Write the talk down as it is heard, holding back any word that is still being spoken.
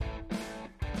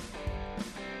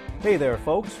Hey there,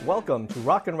 folks. Welcome to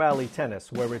Rock and Rally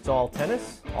Tennis, where it's all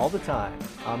tennis, all the time.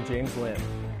 I'm James Lynn.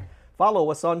 Follow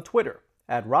us on Twitter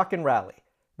at Rock and Rally.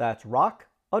 That's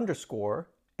rock_and_rally.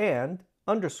 And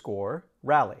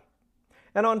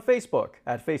on Facebook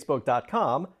at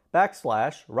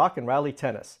facebook.com/Rock and Rally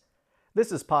Tennis.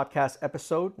 This is podcast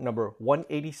episode number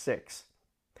 186.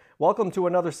 Welcome to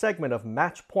another segment of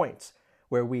Match Points,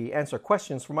 where we answer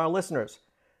questions from our listeners.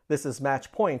 This is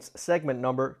Match Points segment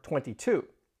number 22.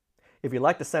 If you'd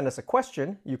like to send us a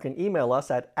question, you can email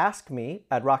us at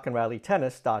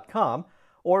askme@rockandrallytennis.com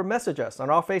or message us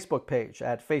on our Facebook page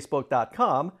at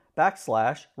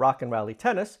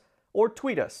facebook.com/rockandrallytennis or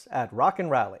tweet us at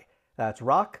rockandrally. That's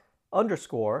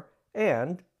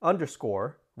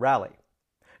rock_and_rally.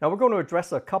 Now we're going to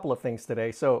address a couple of things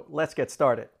today, so let's get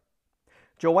started.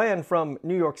 Joanne from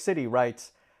New York City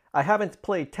writes, I haven't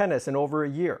played tennis in over a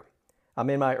year. I'm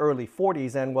in my early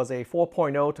 40s and was a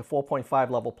 4.0 to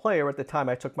 4.5 level player at the time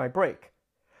I took my break.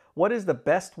 What is the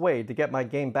best way to get my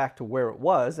game back to where it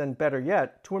was, and better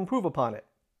yet, to improve upon it?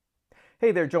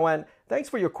 Hey there, Joanne. Thanks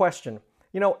for your question.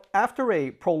 After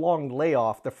a prolonged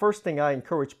layoff, the first thing I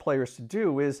encourage players to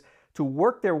do is to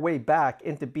work their way back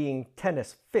into being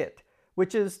tennis fit,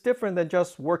 which is different than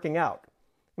just working out.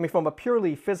 From a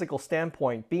purely physical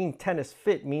standpoint, being tennis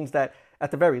fit means that at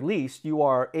the very least, you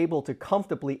are able to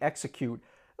comfortably execute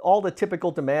all the typical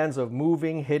demands of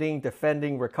moving, hitting,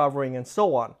 defending, recovering, and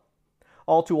so on.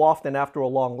 All too often after a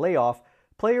long layoff,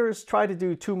 players try to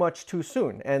do too much too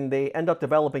soon, and they end up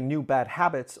developing new bad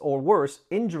habits, or worse,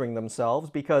 injuring themselves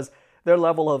because their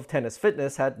level of tennis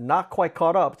fitness had not quite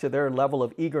caught up to their level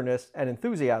of eagerness and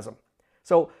enthusiasm.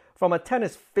 So, from a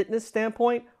tennis fitness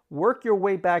standpoint, work your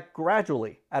way back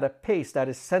gradually at a pace that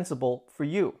is sensible for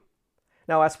you.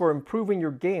 Now, as for improving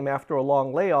your game after a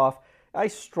long layoff, I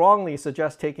strongly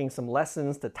suggest taking some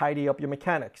lessons to tidy up your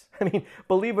mechanics.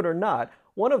 Believe it or not,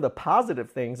 one of the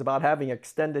positive things about having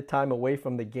extended time away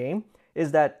from the game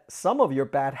is that some of your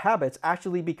bad habits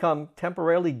actually become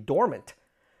temporarily dormant.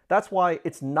 That's why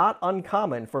it's not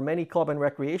uncommon for many club and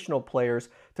recreational players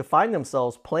to find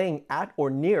themselves playing at or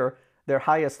near their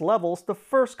highest levels the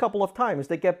first couple of times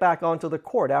they get back onto the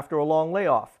court after a long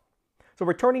layoff. So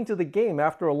returning to the game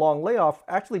after a long layoff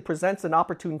actually presents an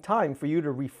opportune time for you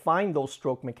to refine those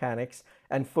stroke mechanics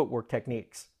and footwork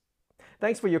techniques.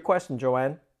 Thanks for your question,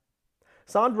 Joanne.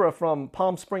 Sandra from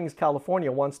Palm Springs,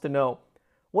 California wants to know,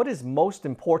 what is most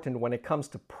important when it comes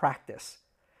to practice?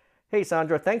 Hey,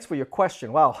 Sandra, thanks for your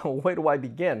question. Wow, where do I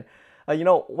begin?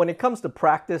 When it comes to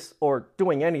practice, or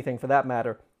doing anything for that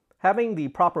matter, having the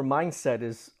proper mindset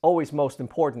is always most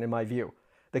important in my view.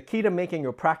 The key to making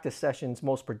your practice sessions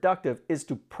most productive is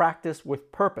to practice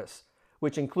with purpose,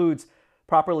 which includes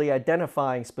properly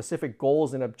identifying specific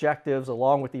goals and objectives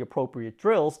along with the appropriate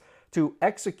drills, to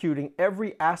executing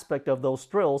every aspect of those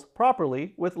drills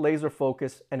properly with laser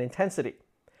focus and intensity.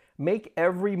 Make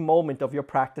every moment of your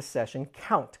practice session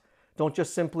count. Don't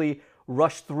just simply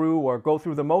rush through or go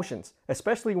through the motions,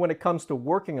 especially when it comes to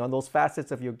working on those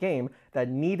facets of your game that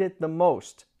need it the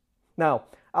most. Now,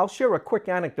 I'll share a quick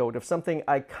anecdote of something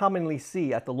I commonly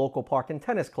see at the local park and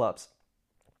tennis clubs.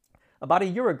 About a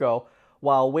year ago,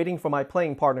 while waiting for my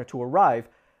playing partner to arrive,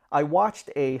 I watched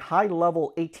a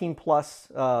high-level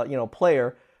 18-plus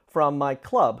player from my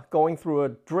club going through a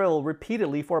drill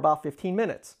repeatedly for about 15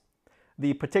 minutes.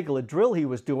 The particular drill he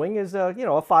was doing is a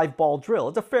 5-ball drill.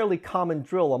 It's a fairly common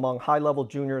drill among high-level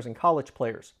juniors and college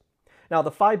players. Now,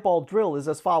 the 5-ball drill is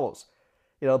as follows.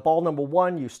 Ball number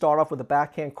 1, you start off with a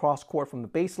backhand cross-court from the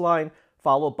baseline,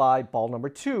 followed by ball number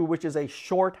 2, which is a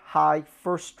short, high,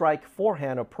 first strike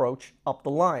forehand approach up the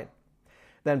line.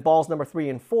 Then balls number 3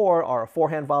 and 4 are a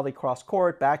forehand volley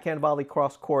cross-court, backhand volley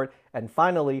cross-court, and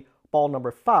finally, ball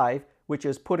number 5, which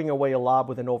is putting away a lob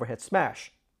with an overhead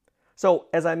smash. So,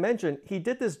 as I mentioned, he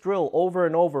did this drill over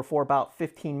and over for about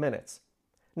 15 minutes.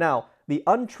 Now, the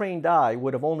untrained eye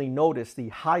would have only noticed the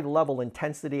high-level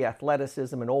intensity,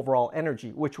 athleticism, and overall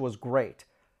energy, which was great.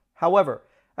 However,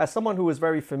 as someone who is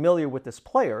very familiar with this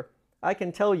player, I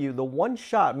can tell you the one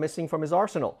shot missing from his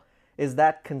arsenal is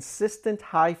that consistent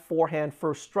high forehand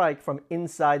first strike from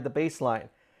inside the baseline.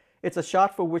 It's a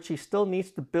shot for which he still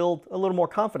needs to build a little more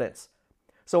confidence.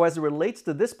 So as it relates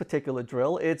to this particular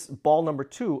drill, it's ball number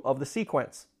 2 of the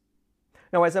sequence.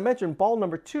 Now, as I mentioned, ball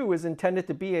number 2 is intended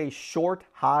to be a short,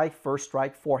 high, first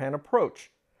strike forehand approach.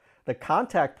 The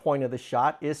contact point of the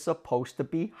shot is supposed to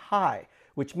be high,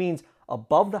 which means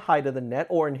above the height of the net,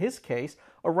 or in his case,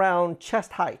 around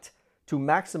chest height, to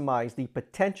maximize the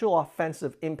potential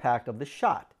offensive impact of the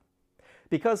shot.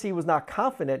 Because he was not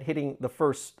confident hitting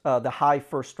the high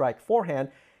first strike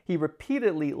forehand, he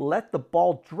repeatedly let the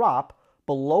ball drop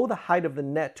below the height of the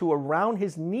net to around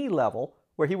his knee level,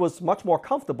 where he was much more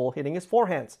comfortable hitting his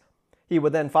forehands. He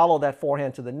would then follow that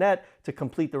forehand to the net to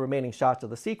complete the remaining shots of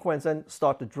the sequence and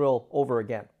start the drill over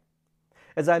again.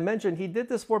 As I mentioned, he did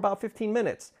this for about 15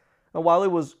 minutes. And while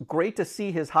it was great to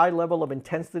see his high level of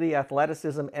intensity,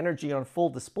 athleticism, energy on full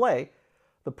display,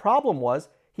 the problem was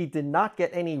he did not get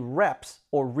any reps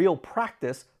or real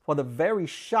practice for the very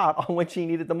shot on which he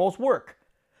needed the most work.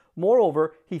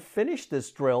 Moreover, he finished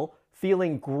this drill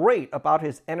feeling great about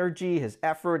his energy, his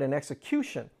effort, and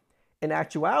execution. In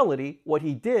actuality, what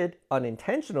he did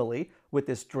unintentionally with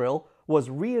this drill was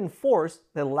reinforce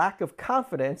the lack of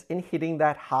confidence in hitting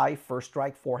that high first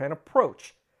strike forehand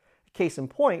approach. Case in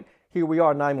point, here we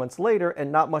are 9 months later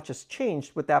and not much has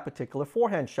changed with that particular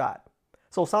forehand shot.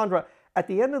 So Sandra, at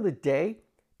the end of the day,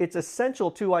 it's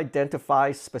essential to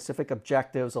identify specific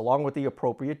objectives along with the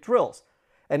appropriate drills.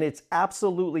 And it's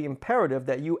absolutely imperative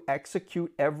that you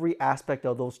execute every aspect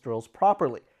of those drills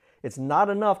properly. It's not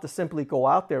enough to simply go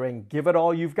out there and give it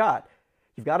all you've got.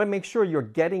 You've got to make sure you're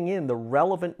getting in the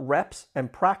relevant reps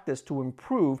and practice to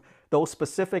improve those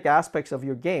specific aspects of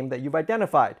your game that you've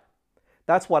identified.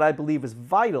 That's what I believe is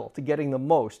vital to getting the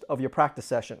most of your practice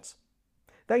sessions.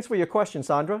 Thanks for your question,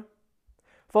 Sandra.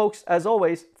 Folks, as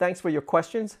always, thanks for your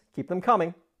questions. Keep them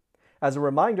coming. As a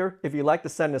reminder, if you'd like to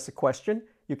send us a question,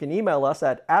 you can email us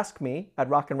at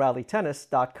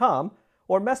askme@rockandrallytennis.com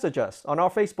or message us on our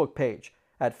Facebook page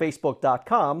at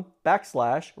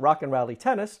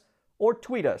facebook.com/rockandrallytennis or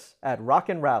tweet us at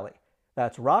rockandrally.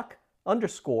 That's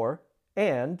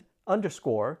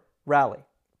rock_and_rally.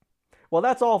 Well,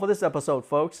 that's all for this episode,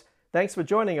 folks. Thanks for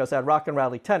joining us at Rock and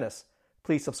Rally Tennis.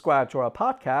 Please subscribe to our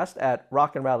podcast at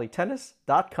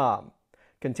rockandrallytennis.com.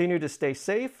 Continue to stay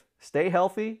safe, stay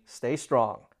healthy, stay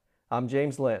strong. I'm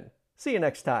James Lynn. See you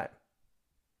next time.